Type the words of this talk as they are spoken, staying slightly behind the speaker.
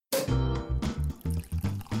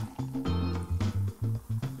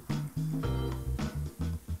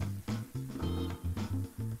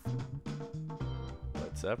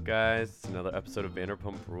What's up, guys? It's another episode of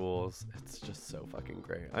Vanderpump Rules. It's just so fucking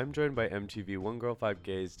great. I'm joined by MTV One Girl, Five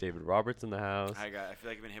Gays, David Roberts in the house. Hi, guys. I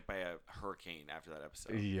feel like I've been hit by a hurricane after that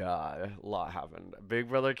episode. Yeah, a lot happened. Big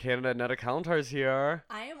Brother Canada, Netta Kalantar's here.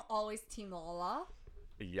 I am always Team Lola.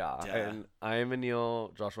 Yeah, Yeah. and I am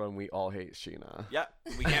Anil, Joshua, and we all hate Sheena. Yeah,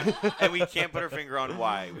 we can't put our finger on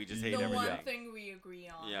why. We just hate The everything. one thing we agree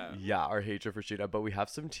on. Yeah. Yeah, our hatred for Sheena, but we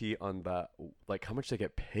have some tea on the, like, how much they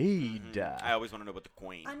get paid. I always want to know about the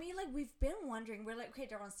queen. I mean, like, we've been wondering. We're like, okay,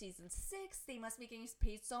 they're on season 6. They must be getting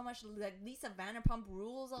paid so much. Like, Lisa Vanderpump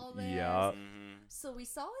rules all this. Yeah. So we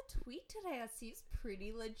saw a tweet today that seems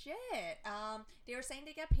pretty legit. They were saying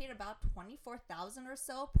they get paid about $24,000 or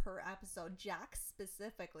so per episode, Jack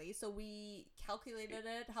specifically. So we calculated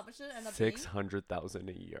it. How much did it end up being? $600,000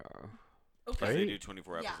 a year. Because Okay. they Right? do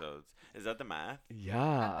 24 Yeah. episodes. Is that the math?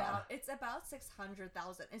 Yeah. It's about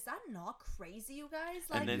 600,000. Is that not crazy, you guys?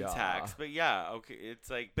 Like, And then Yeah. tax. But yeah, okay. It's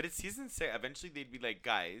like, but it's season 6. Eventually they'd be like,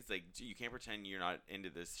 guys, like, you can't pretend you're not into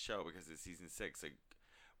this show because it's season 6. Like,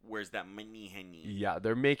 where's that money, honey? Yeah,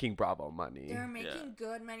 they're making Bravo money. they're making Yeah.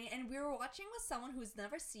 good money, and we were watching with someone who's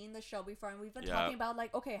never seen the show before, and we've been Yeah. talking about,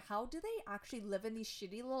 like, okay, how do they actually live in these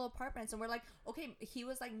shitty little apartments? And we're like, okay, he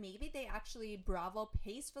was like, maybe they actually Bravo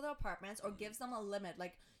pays for the apartments or gives them a limit,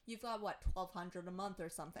 like, you've got what, $1,200 a month or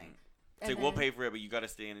something. It's like, we'll pay for it, but you got to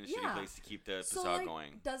stay in a shitty Yeah. place to keep the So, facade like,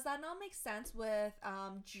 going. does that not make sense with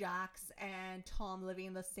Jax and Tom living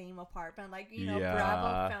in the same apartment? Like, you know, Yeah.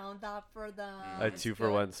 Bravo found that for them. A It's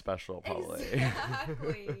 2-for-1 good. special, probably.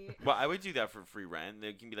 Exactly. Well, I would do that for free rent.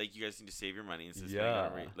 They can be like, you guys need to save your money instead of spending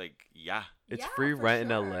on Yeah. like, yeah. It's Yeah, free for rent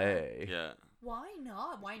sure. in LA. Yeah. Why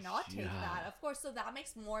not? Why not take Yeah. that? Of course, so that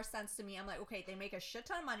makes more sense to me. I'm like, okay, they make a shit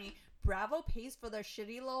ton of money. Bravo pays for their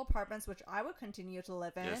shitty little apartments, which I would continue to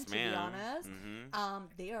live in, Yes, to ma'am. be honest.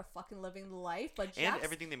 Mhm. They are fucking living the life, but And Jax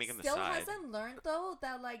everything they make on the still side. hasn't learned though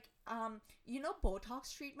that, like, you know,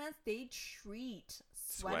 Botox treatments, they treat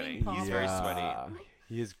sweating Sweating. He's very problems. sweaty.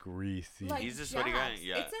 He is greasy. Like, He's a sweaty guy, Jax,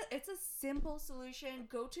 yeah. It's a simple solution.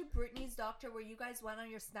 Go to Britney's doctor where you guys went on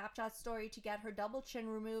your Snapchat story to get her double chin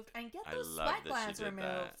removed and get I those love sweat that glands she did removed.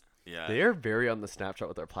 that. Yeah. They are very on the Snapchat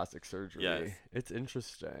with their plastic surgery. Yes. It's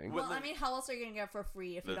interesting. Well, What, I like- mean, how else are you gonna get it for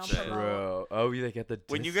free if you don't That's it. promote? True. Oh, they get the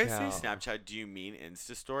discount. When you guys say Snapchat, do you mean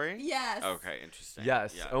Insta story? Yes. Okay, interesting.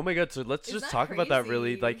 Yes. Yeah. Oh my god. So let's Isn't just that talk about that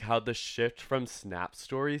really, crazy? like how the shift from Snap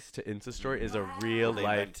stories to Insta story is a real They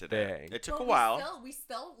life invented thing. it. It took But a while. We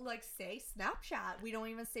still like say Snapchat. We don't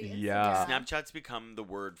even say Instagram. Yeah. Snapchat's become the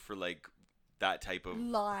word for like that type of.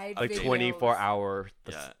 Live Like videos. 24-hour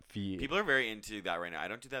Yeah. feed. People are very into that right now. I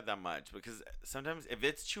don't do that much because sometimes if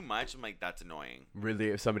it's too much, I'm like, that's annoying. Really,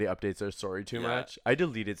 if somebody updates their story too Yeah. much, I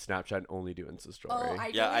deleted Snapchat and only do Insta story. Oh, I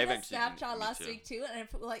Yeah, I deleted eventually did- Snapchat me last too. week too, and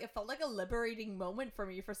it felt like a liberating moment for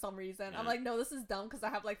me for some reason. I'm Yeah. like, no, this is dumb because I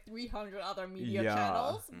have like 300 other media Yeah.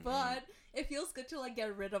 channels, Mm-hmm. but it feels good to like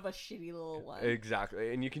get rid of a shitty little one.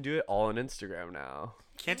 Exactly, and you can do it all on Instagram now.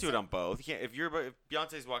 Can't do it on both. You can't if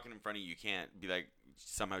Beyonce's walking in front of you, you can't be like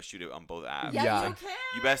somehow shoot it on both apps. Yeah, Yeah. you can.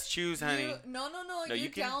 You best choose, honey. No. No, you you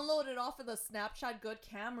can- download it off of the Snapchat good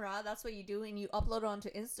camera. That's what you do, and you upload it onto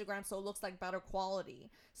Instagram so it looks like better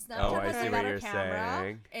quality. Snapchat Oh, I has see a what better you're camera.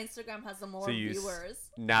 saying. Instagram has the more So you viewers.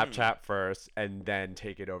 Snapchat first and then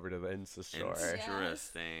take it over to the Insta story. Yeah.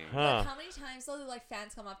 Interesting. Huh. Like, how many times though do like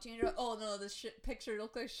fans come up to you and you're like, oh no, this picture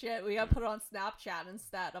looks like shit. We gotta put it on Snapchat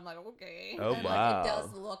instead. I'm like, okay. Oh, and, wow. Like, it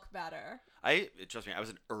does look better. Trust me, I was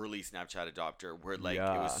an early Snapchat adopter where like it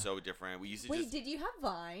Yeah. was so different. We used to Wait, just did you have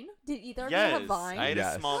Vine? Did either of you yes, have Vine? I had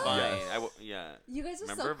Yes. a small Vine. Yes. Yeah. You guys are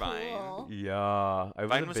Remember so Vine? cool. Yeah, I was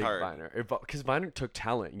Vine a was big hard. Viner. Because Vine took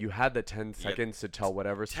talent. You had the 10 seconds to tell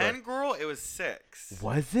whatever story. 10 girl, it was 6.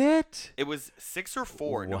 Was it? It was 6 or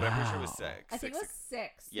 4. No, I'm pretty sure it was Wow. 6. I think it was 6.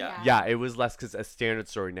 6. Yeah. Yeah, it was less because a standard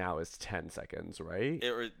story now is 10 seconds, right?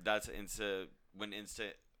 That's Insta when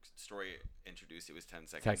Insta story introduced. It was 10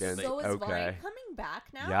 seconds. Seconds. Like, So is Okay. Vine coming back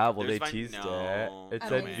now? Yeah, well, There's they Vine- teased no. it. It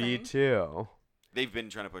said Amazing. V2. they've been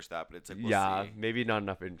trying to push that, but it's like we'll Yeah, see. maybe not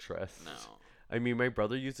enough interest. No. I mean, my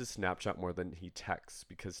brother uses Snapchat more than he texts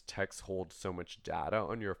because texts hold so much data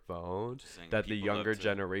on your phone Just saying, that the people love younger to-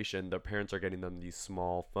 generation, their parents are getting them these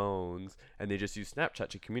small phones and they just use Snapchat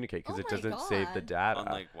to communicate because Oh it my doesn't save the God. data. On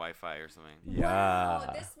like Wi-Fi or something. yeah.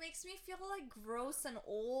 Wow, this makes me feel like gross and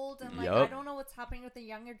old, and like Yup. I don't know what's happening with the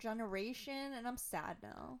younger generation, and I'm sad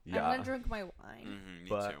now. Yeah. I'm gonna drink my wine. Mm-hmm, me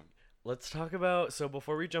But too. let's talk about, so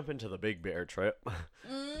before we jump into the Big Bear trip,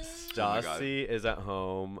 Stassi is at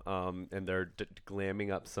home and they're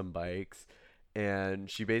glamming up some bikes. And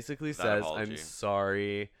she basically That says, apology. I'm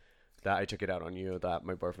sorry that I took it out on you, that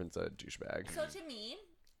my boyfriend's a douchebag. So to me,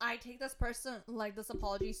 I take this person, like, this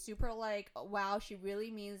apology super, like, wow, she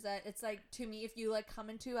really means that. It's like, to me, if you, like, come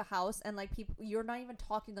into a house and, like, people, you're not even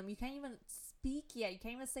talking to them, you can't even speak yet, you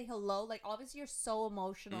can't even say hello, like, obviously you're so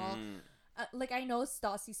emotional. Like, I know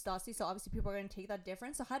Stassi, so obviously people are going to take that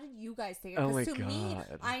different. So how did you guys take it? Oh my Because to me,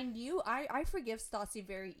 God. I knew, I forgive Stassi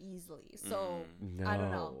very easily. So, No. I don't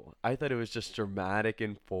know. I thought it was just dramatic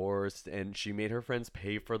and forced, and she made her friends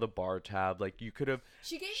pay for the bar tab. Like, you could have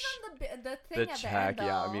She gave them the thing the at check. the end,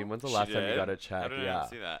 Yeah, I though. mean, when's the She last time you did? got a How check? did I Yeah. not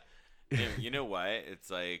see that? You know what? It's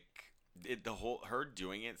like the whole her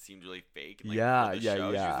doing it seemed really fake. Like, Yeah, for the yeah,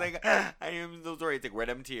 show. yeah. She was like, I am so sorry. It's like red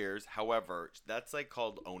M tears. However, that's like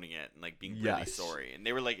called owning it and like being really Yes. sorry. And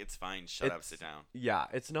they were like, it's fine. Shut up. It's- Sit down. Yeah,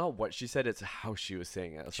 it's not what she said, it's how she was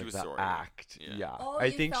saying it. It's She like was the sorry. act. Yeah. Yeah. Oh, I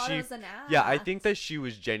you think thought she it was an act. Yeah, I think that she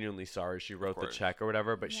was genuinely sorry. She wrote the course. check or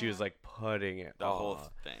whatever, but she was Yeah. like putting it The whole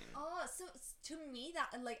off. thing. Oh, so to me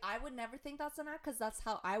that, like, I would never think that's an act, because that's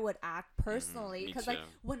how I would act personally. me Because like too.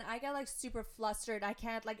 when I get like super flustered, I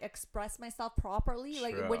can't like express myself properly.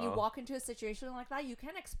 Like when you True. walk into a situation like that, you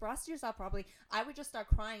can't express yourself properly. I would just start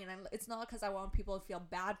crying, and it's not because I want people to feel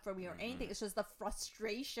bad for me or anything. It's just the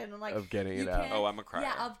frustration and like Of getting you it out. can't- Oh, I'm a crier.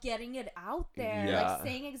 Yeah, of getting it out there, Yeah. like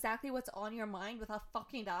saying exactly what's on your mind without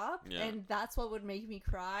fucking it up, Yeah. and that's what would make me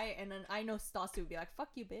cry. And then I know Stassi would be like, "Fuck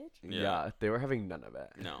you, bitch." Yeah. They were having none of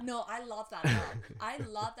it. No. No, I love that. I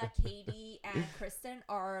love that Katie and Kristen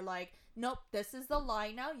are like, nope, this is the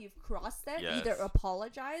line now. You've crossed it. Yes. Either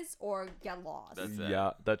apologize or get lost. That's it.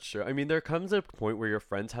 Yeah, that's true. I mean, there comes a point where your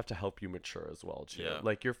friends have to help you mature as well, too. Yeah.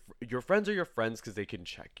 Like your friends are your friends because they can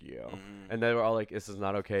check you, Mhm. and they were all like, "This is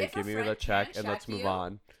not okay. If a Give me the friend check can't and let's check move you,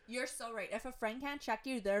 on." You're so right. If a friend can't check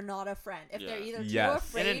you, they're not a friend. If they're Yeah. either too Yes.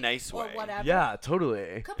 afraid In a nice or way. whatever. Yeah,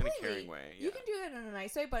 totally. Completely. caring way, You yeah. can do it in a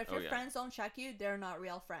nice way, but if Oh, your yeah. friends don't check you, they're not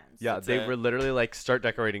real friends. Yeah, That's they it. were literally like, "Start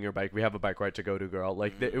decorating your bike. We have a bike ride to go to, girl."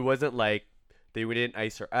 Like, it wasn't like they didn't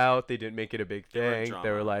ice her out. They didn't make it a big They weren't thing. They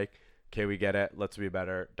were drama. like, "Okay, we get it. Let's be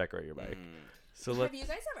better. Decorate your bike." Mhm. So Have let's. you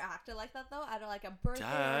guys ever acted like that though, at like a birthday or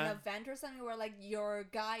Duh. an event or something, where like your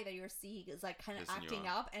guy that you're seeing is like kind of Pissing you acting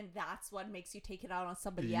off. up, and that's what makes you take it out on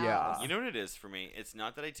somebody Yeah. else? You know what it is for me? It's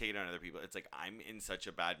not that I take it on other people. It's like I'm in such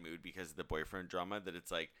a bad mood because of the boyfriend drama that it's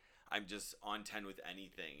like I'm just on 10 with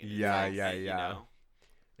anything. And it's Yeah, like, yeah, you yeah. know?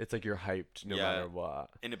 It's like you're hyped no Yeah. matter what.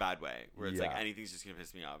 In a bad way, where it's like Yeah. anything's just gonna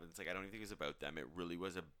piss me off. And it's like I don't even think it was about them. It really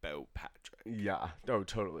was about Patrick. Yeah. Oh,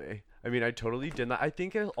 totally. I mean, I totally did that. I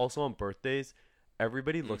think also on birthdays,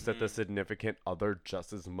 everybody looks at the significant other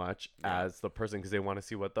just as much Yeah. as the person because they want to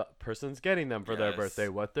see what the person's getting them for their Yes. birthday,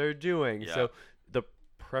 what they're doing. Yeah. So the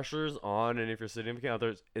pressure's on, and if your significant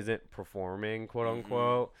other isn't performing, quote Mm-hmm.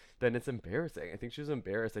 unquote, then it's embarrassing. I think she was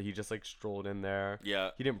embarrassed that he just like strolled in there.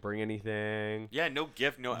 Yeah. He didn't bring anything. Yeah. No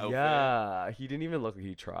gift. No outfit. Yeah, he didn't even look like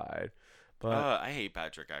he tried. But I hate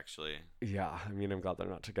Patrick actually. yeah, I mean, I'm glad they're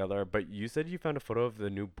not together. But you said you found a photo of the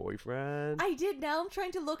new boyfriend. I did. Now I'm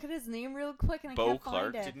trying to look at his name real quick, and I Bo can't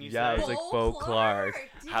Clark, find it. didn't you Yeah, say? it's like Bo Clark.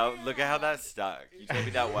 How look at how that stuck. You told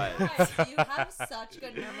me that was. Yes, you have such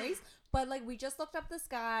good memories. But like we just looked up this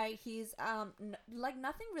guy. He's like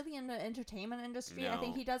nothing really in the entertainment industry. I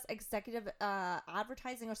think No. he does executive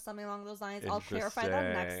advertising or something along those lines. I'll clarify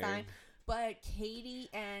that next time. Interesting. But Katie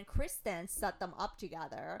and Kristen set them up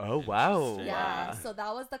together. Oh wow! Interesting. Yeah, so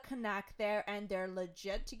that was the connect there, and they're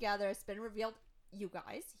legit together. It's been revealed. You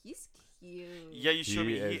guys, he's cute. Yeah, you showed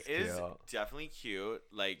He me. He is is cute. definitely cute.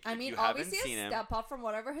 Like, I if mean, you haven't obviously seen a him, step up from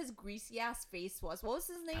whatever his greasy ass face was. What was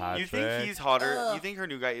his name? Pat- you think Patrick. he's hotter. Ugh. You think her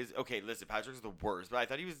new guy is okay. Listen, Patrick's the worst, but I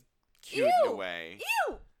thought he was cute in Ew. a way.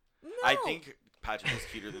 Ew! No! I think Patrick is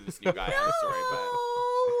cuter than this new guy. I'm sorry, but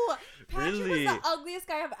No! Patrick Really? was the ugliest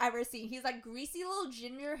guy I've ever seen. He's like greasy little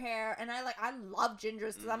ginger hair, and I love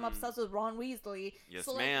gingers because I'm obsessed with Ron Weasley. yes,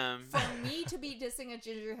 So, like, ma'am. for me to be dissing a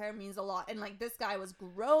ginger hair means a lot. And like this guy was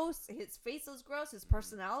gross. His face was gross. His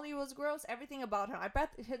personality was gross. Everything about him. I bet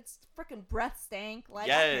his freaking breath stank. Like I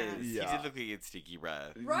Yes, can't. he Yeah. did look like he had sticky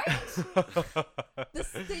breath. Right? The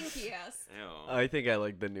stinkiest. Ew. I think I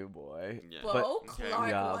like the new boy. Yeah. Bo Okay. Clark.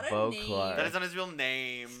 Yeah, what a Bo name. Clark. That is not his real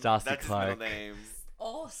name. Stassi That's Clark. his middle name.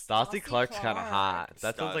 Oh, Stassi Clark's kind of Clark. hot.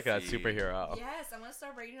 That sounds like a Stassi. superhero. Yes, I'm gonna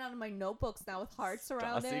start writing out of my notebooks now with hearts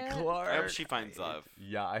around Stassi it. Clark. I hope she finds love.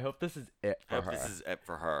 Yeah, I hope this is it I for hope her. this is it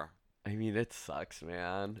for her. I mean, it sucks,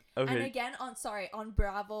 man. And Okay. again, on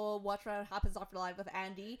Bravo, Watch What Happens After Live with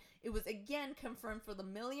Andy, it was again confirmed for the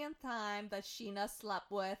millionth time that Sheena slept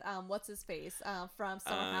with what's his face from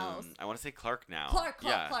Summer House. I want to say Clark now. Clark.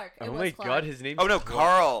 Yeah. It Oh was my Clark. god, his name. Oh no,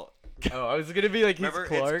 Carl. Oh, I was gonna be like, he's Remember,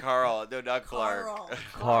 Clark. it's Carl. No, not Clark.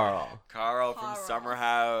 Carl. Carl from Summer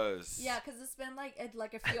House. Yeah, because it's been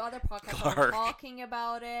like a few other podcasts are Clark. talking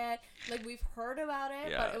about it. Like we've heard about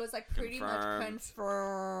it, Yeah, but it was like pretty much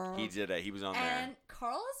confirmed. He did it. He was on And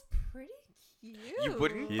Carl is pretty cute. there. You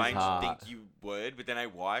wouldn't He's think hot. you would, but then I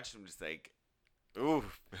watched. I'm just like, ooh,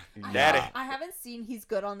 I daddy. haven't seen he's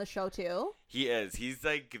good on the show too. He is. He's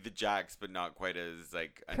like the Jax, but not quite as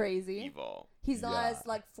like Crazy. evil. He's not Yeah. as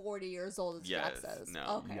like 40 years old as Yes, Jax is.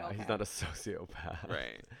 no. Okay, Yeah, okay. he's not a sociopath.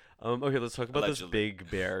 Right. Okay, let's talk about Allegedly. this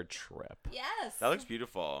Big Bear trip. Yes. That looks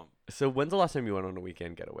beautiful. So when's the last time you went on a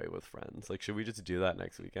weekend getaway with friends? Like, should we just do that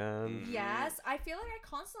next weekend? Mm. Yes, I feel like I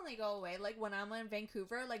constantly go away. Like when I'm in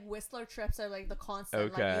Vancouver, like Whistler trips are like the constant.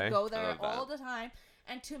 Like Okay. you go I there love that. all the time.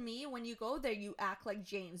 And to me, when you go there, you act like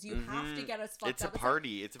James. You have to Mhm. get us fucked It's a up. like,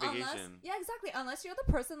 party. It's a vacation. Unless, yeah, exactly. Unless you're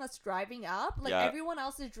the person that's driving up, like Yeah. everyone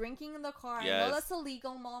else is drinking in the car. I Yes. know that's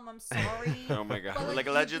illegal, Mom. I'm sorry. Oh my god. But, Like, like,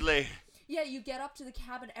 you- allegedly. Yeah, you get up to the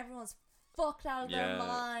cabin, everyone's fucked out of Yeah. their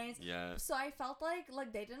minds. Yeah. So I felt like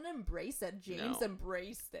they didn't embrace it. James No.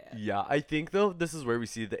 embraced it. Yeah, I think though this is where we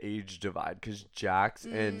see the age divide because Jax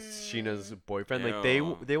and Sheena's boyfriend, like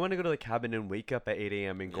Ew. they want to go to the cabin and wake up at 8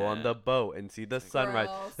 a.m. and go on Yeah. the boat and see the sunrise.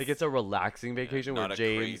 Gross. Like it's a relaxing vacation Not where a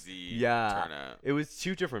James, crazy yeah, turn up. it was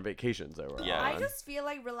two different vacations they were Yeah. I on. just feel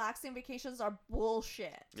like relaxing vacations are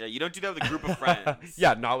bullshit. Yeah, you don't do that with a group of friends.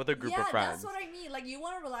 Yeah, not with a group yeah, of friends. that's what I mean. Like, you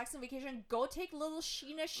want a relaxing vacation, go take little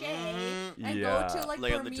Sheena Shay Mhm. and Yeah. go to like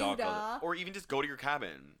Lay on the dock, Bermuda. or even just go to your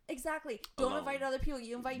cabin. Exactly. Don't Alone. invite other people.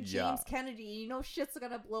 You invite Yeah. James Kennedy. You know shit's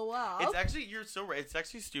gonna blow up. It's actually, you're so right. It's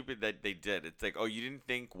actually stupid that they did. It's like, oh, you didn't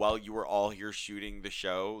think while you were all here shooting the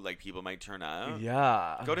show, like people might turn up.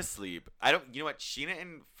 Yeah. Go to sleep. I don't. You know what? Sheena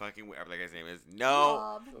and fucking whatever that guy's name is. No,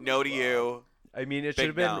 Rob. no to you. I mean, it Big should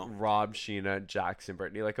have been no. Rob, Sheena, Jackson,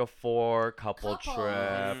 Brittany, like a 4-couple Couple. trip.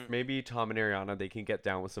 Mhm. Maybe Tom and Ariana, they can get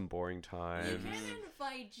down with some boring You time. can't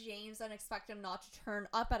invite James and expect him not to turn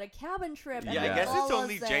up at a cabin trip. and Yeah, Yeah. I guess it's Lala's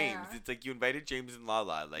only there. James. It's like you invited James and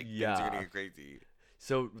Lala. Like things Yeah. are gonna get crazy.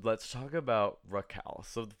 So let's talk about Raquel.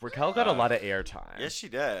 So Raquel got a lot of airtime. Yes, she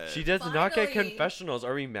did. She does not get Finally. confessionals.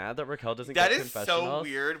 Are we mad that Raquel doesn't That get is confessionals? so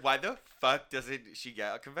weird. Why the fuck doesn't she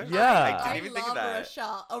get a confessional? Yeah. I I didn't even think of love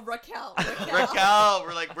that. Raquel. Raquel,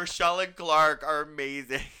 we're like Rochelle and Clark are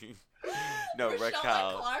amazing. No, Rochelle and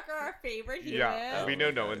Raquel. Clark are our favorite humans. Yeah, we Oh know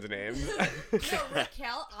my no God. one's names. No,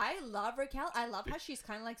 Raquel, I love Raquel. I love how she's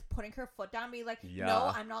kind of like putting her foot down, being like, Yeah.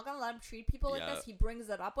 no, I'm not going to let him treat people like Yeah. this. He brings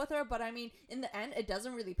it up with her, but I mean, in the end, it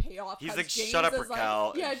doesn't really pay off. He's 'cause like, James "Shut up, is like-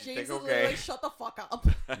 Raquel," yeah, and she's James like, is "Okay." literally like, shut the fuck up.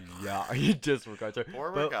 Yeah, he disregards her.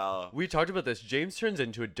 Poor But Raquel. we talked about this. James turns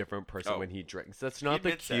into a different person Oh. when he drinks. That's not the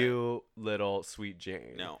admits it. cute little sweet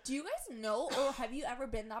James. No. Do you guys know, or have you ever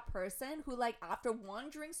been that person who, like, after one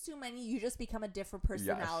drinks too many, you just become a different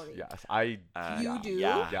personality? Yes, I. You do?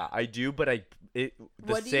 Yeah. I do, but the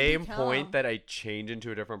What do you same become? point that I change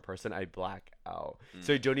into a different person, I black out. Mm.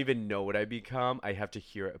 So I don't even know what I become. I have to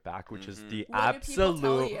hear it back, which is Mhm. the What do people tell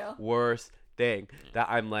absolute you? worst thing. That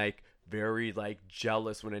I'm like very like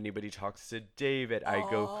jealous when anybody talks to David.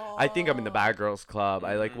 I think I'm in the bad girls club.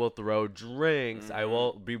 I like Mhm. will throw drinks. I Mhm.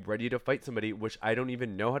 will be ready to fight somebody, which I don't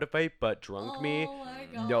even know how to fight, but drunk me Oh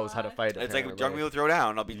my knows how to God. fight. It's like apparently. drunk me will throw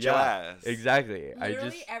down. I'll beat your Yeah, ass. Exactly. Literally, I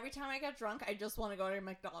just every time I get drunk, I just want to go to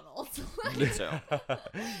McDonald's. Me too.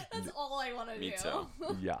 That's all I want to do. Me too.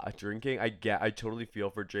 Yeah, drinking. I totally feel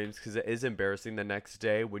for James because it is embarrassing the next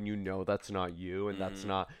day when you know that's not you and that's Mhm.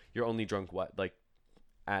 not you're only drunk like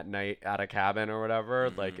at night at a cabin or whatever.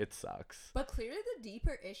 Like Mhm. it sucks. But clearly, the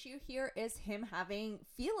deeper issue here is him having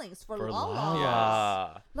feelings for, For Lala.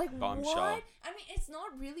 Lala. Like, Bombshell. what? I mean, it's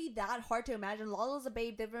not really that hard to imagine. Lala's a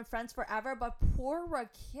babe. They've been friends forever, but poor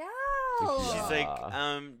Raquel. She's like,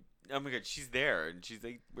 Yeah. oh my god, she's there, and she's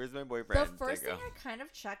like, "Where's my boyfriend?" The first Like, thing I kind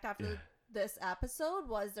of checked after this episode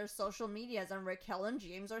was their social medias, and Raquel and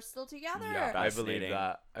James are still together. Yeah, I believe Fascinating.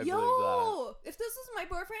 that. I believe that. Yo, if this was my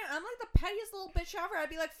boyfriend, I'm like the pettiest little bitch ever. I'd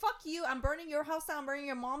be like, fuck you. I'm burning your house down. I'm burning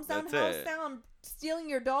your mom's That's house it. down. I'm stealing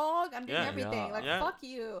your dog. I'm doing Yeah. everything. Yeah. Like, Yeah. fuck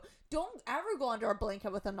you. Don't ever go under a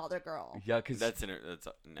blanket with another girl. Yeah, because that's no.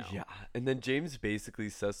 yeah, and then James basically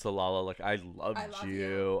says to Lala like, "I loved I love you.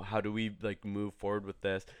 you. How do we like move forward with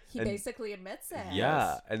this?" He And- basically admits it.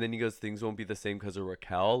 Yeah, and then he goes, "Things won't be the same because of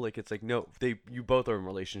Raquel." Like it's like no, you both are in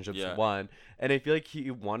relationships. Yeah. One, and I feel like he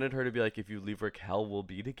wanted her to be like, "If you leave Raquel, we'll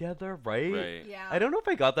be together," right? Right. Yeah. I don't know if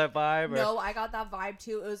I got that vibe. Or, No, I got that vibe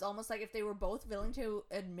too. It was almost like if they were both willing to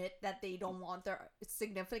admit that they don't want their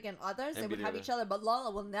significant others, And they be would have together. each other. But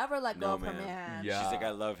Lala will never let go No, of her man. man. Yeah. She's like,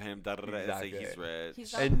 I love him. Da, da, da. It's like Exactly. he's rich.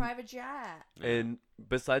 He's got a And- private jet. Yeah. And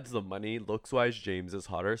besides the money, looks wise, James is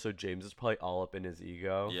hotter. So James is probably all up in his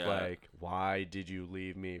ego. Yeah. Like, why did you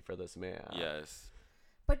leave me for this man? Yes.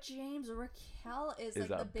 But James, Raquel is like Is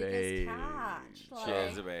the a biggest babe. catch. She Like, She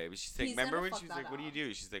is a babe. She's like, he's remember gonna when fuck she was that like, what do you up.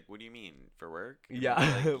 do? She's like, what do you mean? For work? And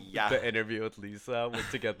Yeah. we're like, yeah. The interview with Lisa was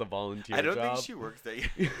to get the volunteer I don't job. think she works there.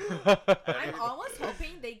 I'm almost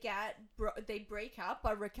hoping they break up,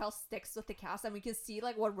 but Raquel sticks with the cast, and we can see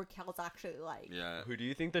like what Raquel's actually like. Yeah. Who do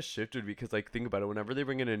you think the shift would be? Because, like, think about it. Whenever they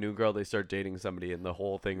bring in a new girl, they start dating somebody, and the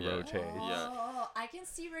whole thing Yeah. rotates. Oh, I can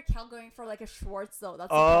see Raquel going for like a Schwartz though.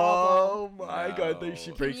 That's a Oh problem. my god, then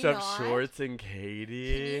she No. breaks Can you up not? Schwartz and Can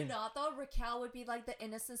Katie. you not though? Raquel would be like the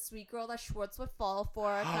innocent sweet girl that Schwartz would fall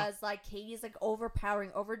for because like Katie's like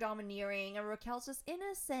overpowering, over domineering, and Raquel's just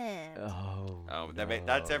innocent. Oh, Oh, no.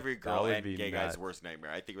 that's every That girl would and be gay nuts. guy's worst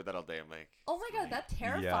nightmare. I think about that all day. I'm like, Oh my god, that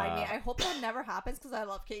terrified me. Yeah. I hope that never happens because I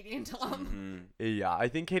love Katie and Tom. mhm. Yeah, I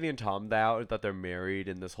think Katie and Tom, that they're married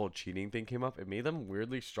and this whole cheating thing came up, it made them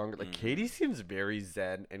weirdly stronger. Like, Katie seems very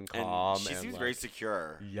zen and calm. and she seems like, very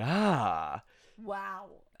secure. Yeah. Wow.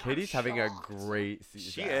 Katie's I'm having a shocked. great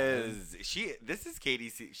season. She is. This is Katie.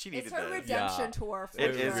 She needed It's her this. redemption Yeah. tour. For It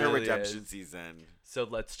It is sure. her really redemption is. season. So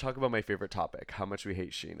let's talk about my favorite topic: how much we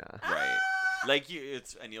hate Sheena. Right. Like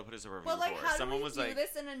it's Anil put his over But like, before. how Someone do we was do like,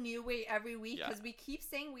 this in a new way every week? Yeah. Because we keep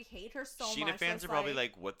saying we hate her so Sheena much. fans so are probably it's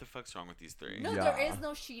like, what the fuck's wrong with these three? no, Yeah. there is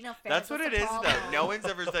no Sheena fan. That's what it the is problem. though. No one's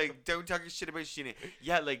ever like, don't talk shit about Sheena.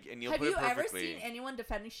 Yeah, like Anil Have put you it ever perfectly. seen anyone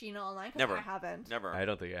defending Sheena online? 'Cause Never. I haven't. Never. I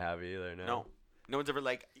don't think I have either. No. No one's ever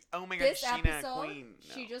like, oh my god, This Sheena, episode, queen.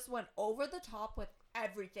 No. she just went over the top with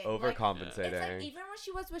everything. Like, Overcompensating. it's like even when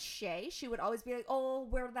she was with Shay, she would always be like, "Oh,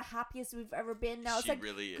 we're the happiest we've ever been." Now it's She like,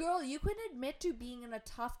 really is. girl, you can admit to being in a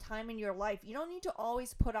tough time in your life. You don't need to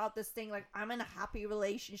always put out this thing like, "I'm in a happy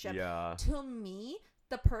relationship." Yeah. To me,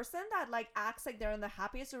 the person that like acts like they're in the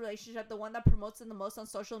happiest relationship, the one that promotes it the most on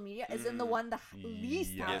social media, is in the one the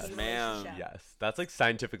least Yes. happy Yes, ma'am. relationship. Yes, that's like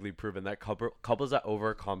scientifically proven that couples that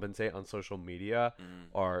overcompensate on social media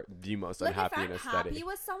are the most Like unhappy if in I'm a study. happy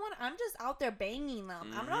with someone, I'm just out there banging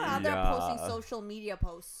them. I'm not out there posting Yeah. social media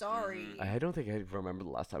posts. Sorry. I don't think I remember the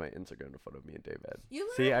last time I Instagrammed a photo of me and David.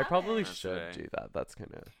 You See, I haven't. probably That's should right. do that. That's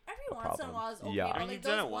kind of Every a once in a problem. while is okay. Yeah. But I mean, like you've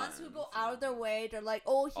done those it ones who go once. out of their way, they're like,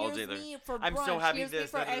 "Oh, All here's day, like, me for I'm brunch. so happy here's me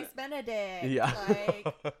this, for da, da, da." eggs Benedict." Yeah.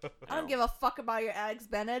 Like, I don't No. give a fuck about your eggs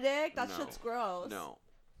Benedict. That No. shit's gross. No.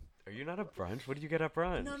 Are you not at brunch? What do you get at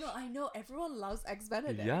brunch? No, I know everyone loves eggs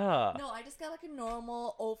Benedict. Yeah. No, I just got like a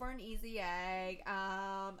normal over and easy egg.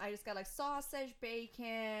 I just got like sausage,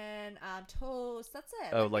 bacon, toast. That's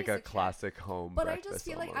it. Oh, like a basic shit. classic home But I breakfast just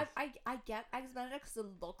feel like almost. I get eggs Benedict because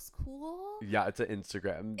it looks cool. Yeah, it's an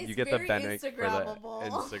Instagram. It's you get the very Benedict for the Instagrammable.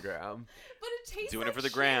 Instagram. But it tastes Doing like it for the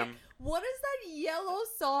shit. gram. What is that yellow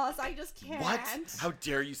sauce? I just can't. What? How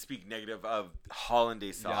dare you speak negative of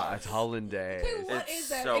hollandaise sauce? Yeah, it's hollandaise. Okay, what It's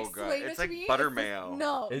is it? so Explain good. it It's to like me. buttermayo.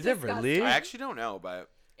 No. Is it really? disgusting. I actually don't know, but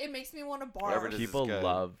It makes me want to Whatever barf. it is. People good.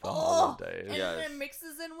 love the Oh, hollandaise. and Yes. then it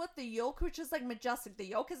mixes in with the yolk, which is like majestic. The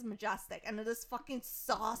yolk is majestic, and this fucking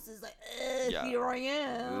sauce is like, Yeah. here I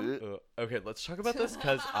am. Okay, let's talk about this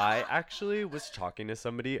because I actually was talking to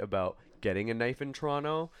somebody about getting a knife in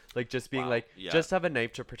Toronto, like just being Wow, like, yeah. just have a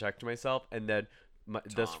knife to protect myself, and then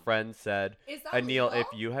this Tom. friend said, Is that Anil, if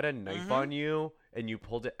legal? you had a knife Mm-hmm. on you and you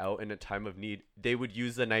pulled it out in a time of need, they would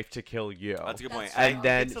use the knife to kill you. That's a good point. That's I And think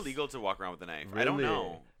then it's illegal to walk around with a knife. I don't Really?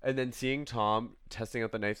 know. And then seeing Tom testing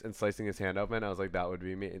out the knives and slicing his hand open, I was like, that would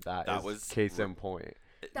be me. That That is was case r- in point.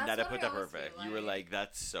 That's Nada what put I that always perfect. feel You were like. like,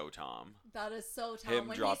 that's so Tom. That is so Tom. Him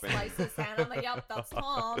When dropping. he slices his hand, I'm like, yep, that's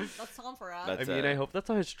Tom. That's Tom for us. That's I mean, it. I hope that's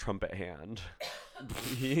not his trumpet hand.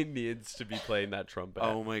 He needs to be playing that trumpet.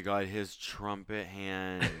 Oh my god, his trumpet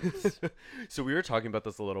hands. So we were talking about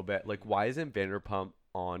this a little bit. Like, why isn't Vanderpump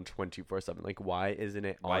on 24/7? Like, why isn't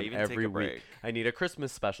it Why on even take every a week? break? I need a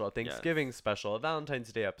Christmas special, a Thanksgiving special, a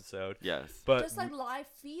Valentine's Day episode. Yes. But Just like live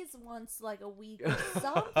feeds once like a week or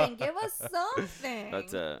something. Give us something.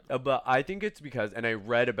 That's it. But I think it's because, and I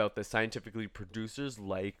read about this scientifically, producers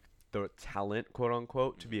like the talent, quote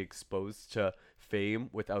unquote, to be exposed to fame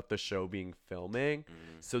without the show being filming.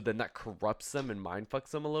 So then that corrupts them and mind fucks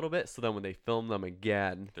them a little bit. So then when they film them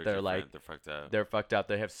again, they're different. like, they're fucked up. they're fucked up.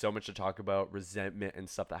 They have so much to talk about, resentment and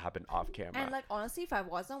stuff that happened off camera. And like honestly, if I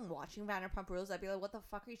wasn't watching Vanderpump Rules, I'd be like, "What the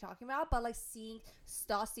fuck are you talking about?" But like seeing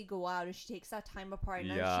Stassi go out and she takes that time apart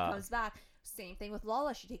and then Yeah. she comes back. Same thing with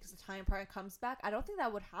Lala. She takes the time apart and comes back. I don't think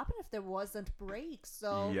that would happen if there wasn't breaks.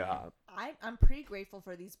 So Yeah. I'm pretty grateful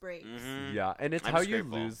for these breaks. Mhm. Yeah, and it's I'm how just you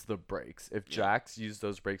grateful. lose the breaks. If Yeah. Jax used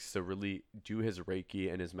those breaks to really do his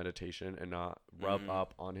Reiki and his meditation and not rub Mhm.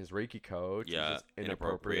 up on his Reiki coach, which Yeah, is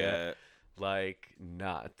inappropriate, like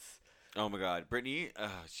nuts. Oh my God, Brittany,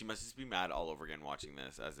 she must just be mad all over again watching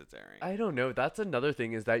this as it's airing. I don't know. That's another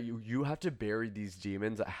thing is that you have to bury these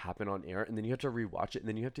demons that happen on air, and then you have to rewatch it, and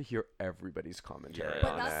then you have to hear everybody's commentary Yeah.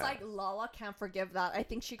 But on that's it. like Lala can't forgive that. I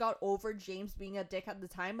think she got over James being a dick at the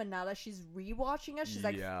time, but now that she's rewatching it, she's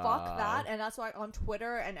like, fuck Yeah. that. And that's why on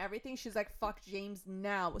Twitter and everything, she's like, fuck James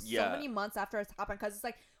now. Yeah. So many months after it's happened, because it's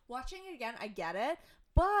like, watching it again, I get it.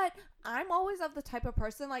 But I'm always of the type of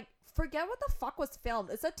person, like, forget what the fuck was filmed.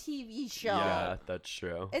 It's a TV show. Yeah, that's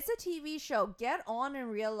true. It's a TV show. Get on in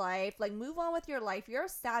real life. Like, move on with your life. You're a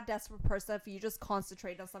sad, desperate person if you just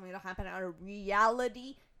concentrate on something that happened on a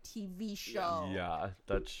reality TV show. Yeah,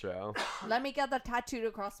 that's true. Let me get that tattooed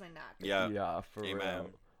across my neck. Yeah. Yeah, for Amen. real.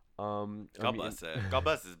 I God mean, bless it. God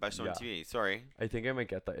bless it. Best show Yeah. on TV. Sorry. I think I might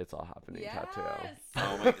get the "It's All Happening" Yes. tattoo.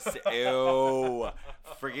 Oh my. Ew.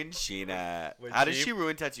 Friggin' Sheena. When How did she- she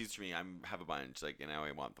ruin tattoos for me? I have a bunch. Like, and now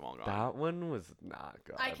I want them all gone. That one was not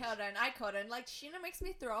good. I couldn't. Like, Sheena makes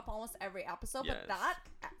me throw up almost every episode, Yes. but that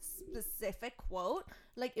specific quote,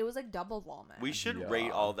 like, it was like double vomit. We should Yeah.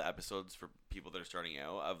 rate all the episodes for people that are starting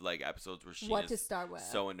out of like episodes where what to Sheena's start with.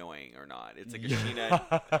 so annoying or not. It's like a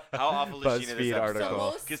Sheena. How awful is Sheena this BuzzFeed episode? the article.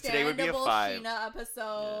 most 'Cause today would be a standable 5. Sheena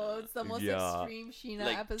episodes, the most Yeah. extreme Sheena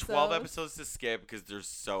Like episodes. 12 episodes to skip because they're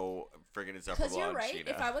so friggin' insufferable. Because you're on right. Sheena.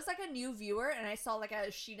 If I was like a new viewer and I saw like a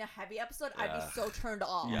Sheena heavy episode, I'd Ugh. be so turned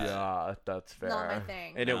off. Yeah. Yeah, that's fair. Not my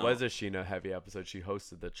thing. And No. it was a Sheena heavy episode. She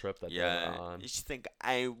hosted the trip that they were Yeah, on. you should think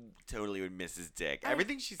I totally would miss his dick. I-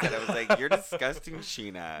 Everything she said, I was like, "You're disgusting,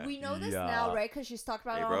 Sheena." We know this Yeah. now, right? Because she's talked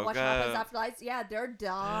about They it on broke What Happens up. After Lights. Yeah, they're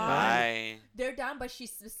done. Bye, They're done, but she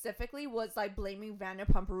specifically was like blaming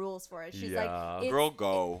Vanderpump Rules for it. She's Yeah. like, it's- girl,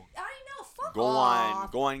 go, I know, fuck go off.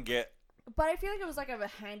 on, go on, get. But I feel like it was like a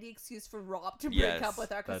handy excuse for Rob to break Yes, up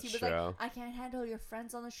with her because he that's was true. like, I can't handle your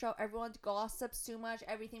friends on the show. Everyone gossips too much.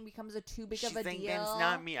 Everything becomes a too big She's of a like, deal. "That's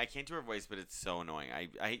not me. I can't do her voice, but it's so annoying."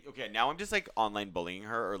 I okay. Now I'm just like online bullying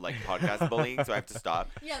her or like podcast bullying, so I have to stop.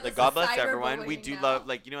 Yeah, Like, this God is bless everyone. We cyberbullying do now. love,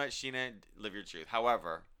 like, you know what, Sheena, live your truth.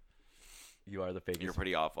 However, You are the fakest. you're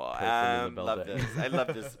pretty awful. person in the Love building. this. I love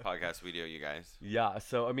this podcast we do, you guys. Yeah,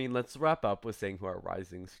 so I mean, let's wrap up with saying who our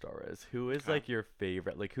rising star is. Who is Okay. like your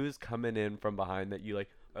favorite? Like, who's coming in from behind that you like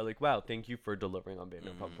are like, wow, thank you for delivering on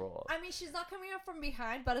Vanderpump Rules. I mean, she's not coming up from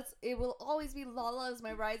behind, but it will always be Lala as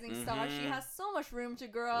my rising star. She Mhm. has so much room to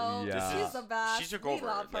grow. Yeah. She's the best. She took We over.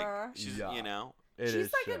 love Like, her. she's, Yeah. you know. It She's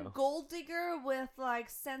is like a true. gold digger with like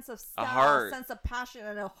sense of style, heart. sense of passion,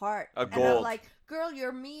 and a heart. A And I'm gold. like, girl,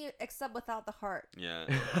 you're me except without the heart. Yeah.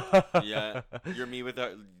 Yeah. You're me with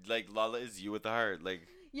a, like, Lala is you with the heart. Like,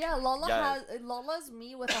 Yeah, Lala Yeah. Lala's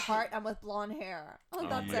me with a heart and with blonde hair. Oh,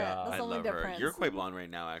 that's yeah. it. That's I the only love difference. her. You're quite blonde right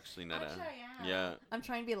now, actually, Netta. Actually, I am. Yeah. I'm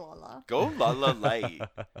trying to be Lala. Go Lala light.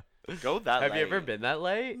 Go that Have light. you ever been that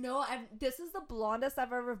late? No, this is the blondest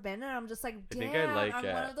I've ever been, and I'm just like, I damn, think I like I'm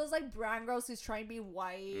it. one of those like brown girls who's trying to be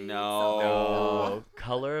white. No. No,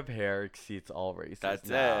 color of hair exceeds all races. That's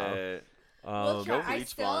now. it. Well, go try.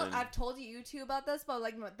 bleach blonde. I've told you two about this, but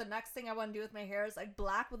like the next thing I want to do with my hair is like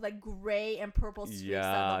black with like gray and purple streaks. Yeah,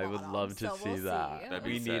 down the I would bottom. love to So see we'll that. see. That'd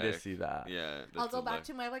We be need to sick. see that. Yeah. I'll that's go a back look.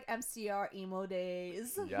 to my like MCR emo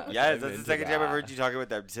days. Yeah. Yes, I'm that's the into second time I've that. heard you talking about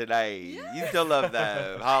them tonight. You Yes. still love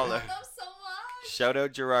them. I Holler. love them so much. Shout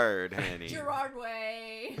out Gerard, honey. Gerard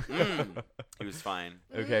Way. He was fine.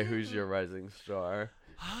 Okay, who's your rising star?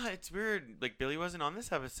 It's weird. Like, Billy wasn't on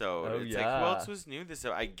this episode. Oh, It's like, who yeah. else was new this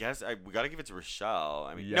I guess we gotta give it to Rochelle.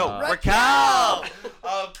 I mean, Yeah. no, Raquel! Raquel!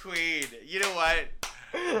 Oh, queen. You know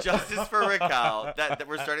what? Justice for Raquel. That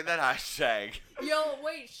we're starting that hashtag. Yo,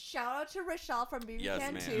 wait! Shout out to Rochelle from BB Yes,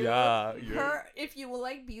 Can ma'am. too. Yeah, you're- her. If you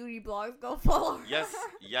like beauty blogs, go follow her. Yes,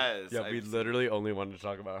 yes. Yeah, we I've seen literally only wanted to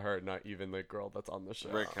talk about her, not even the girl that's on the show.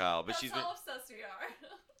 Raquel, but That's she's how been. obsessed we are.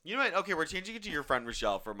 You know what? Okay, we're changing it to your friend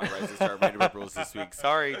Rochelle for my Rising Star Vanderpump Rules this week.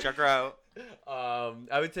 Sorry, check her out.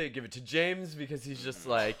 I would say give it to James because he's just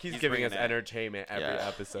like he's He's giving us bringing it. entertainment every Yeah,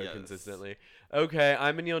 episode yes. consistently. Okay,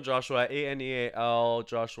 I'm Anil Joshua, ANEAL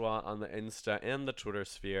Joshua on the Insta and the Twitter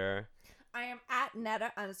sphere. I am at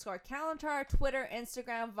Netta_Kalantar, Twitter,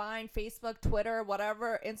 Instagram, Vine, Facebook, Twitter,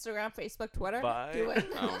 whatever. Instagram, Facebook, Twitter. Bye. Do it.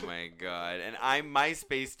 Oh my god. And I'm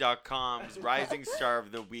MySpace.com's Rising Star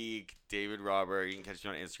of the Week, David Robert. You can catch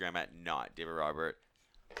me on Instagram at not David Robert.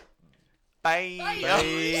 Bye. Bye. Oh,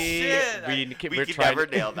 shit. We We can trying never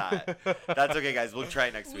nail that. That's okay, guys. We'll try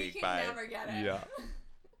it next We week. can Bye. never get it. Yeah.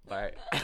 Bye.